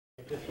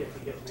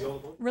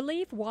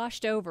Relief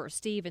washed over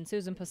Steve and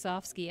Susan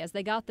Posovsky as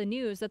they got the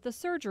news that the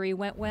surgery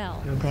went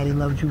well. Your daddy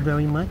loved you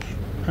very much,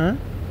 huh?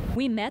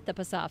 We met the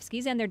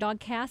Posovskys and their dog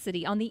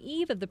Cassidy on the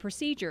eve of the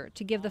procedure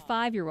to give the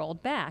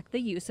 5-year-old back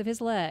the use of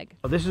his leg.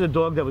 This is a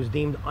dog that was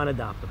deemed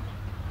unadoptable.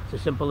 It's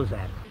as simple as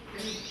that.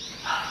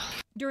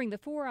 During the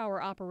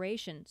 4-hour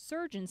operation,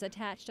 surgeons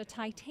attached a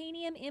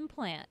titanium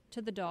implant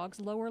to the dog's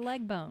lower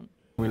leg bone.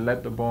 We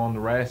let the bone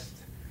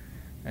rest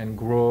and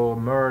grow,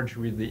 merge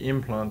with the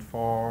implant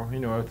for, a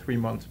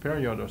 3-month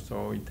period or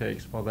so it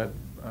takes for that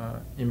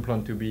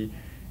implant to be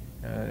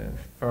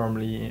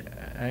firmly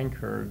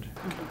anchored.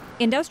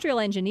 Industrial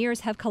engineers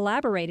have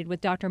collaborated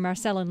with Dr.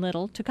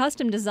 Marcellin-Little to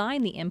custom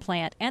design the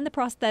implant and the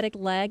prosthetic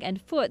leg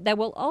and foot that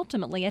will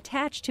ultimately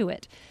attach to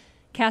it.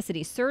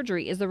 Cassidy's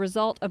surgery is the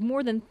result of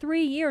more than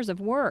 3 years of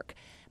work,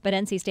 but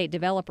NC State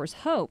developers'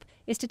 hope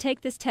is to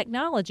take this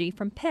technology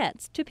from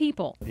pets to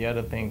people. The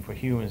other thing for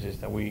humans is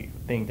that we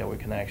think that we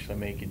can actually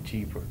make it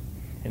cheaper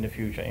in the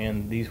future,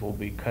 and these will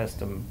be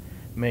custom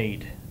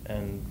made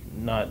and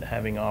not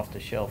having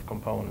off-the-shelf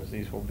components.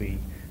 These will be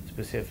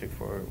specific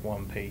for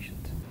one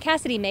patient.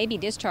 Cassidy may be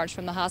discharged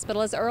from the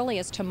hospital as early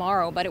as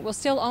tomorrow, but it will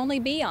still only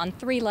be on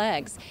 3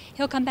 legs.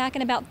 He'll come back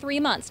in about 3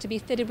 months to be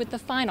fitted with the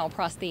final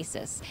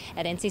prosthesis.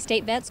 At NC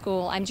State Vet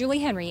School, I'm Julie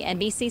Henry,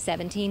 NBC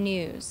 17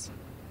 News.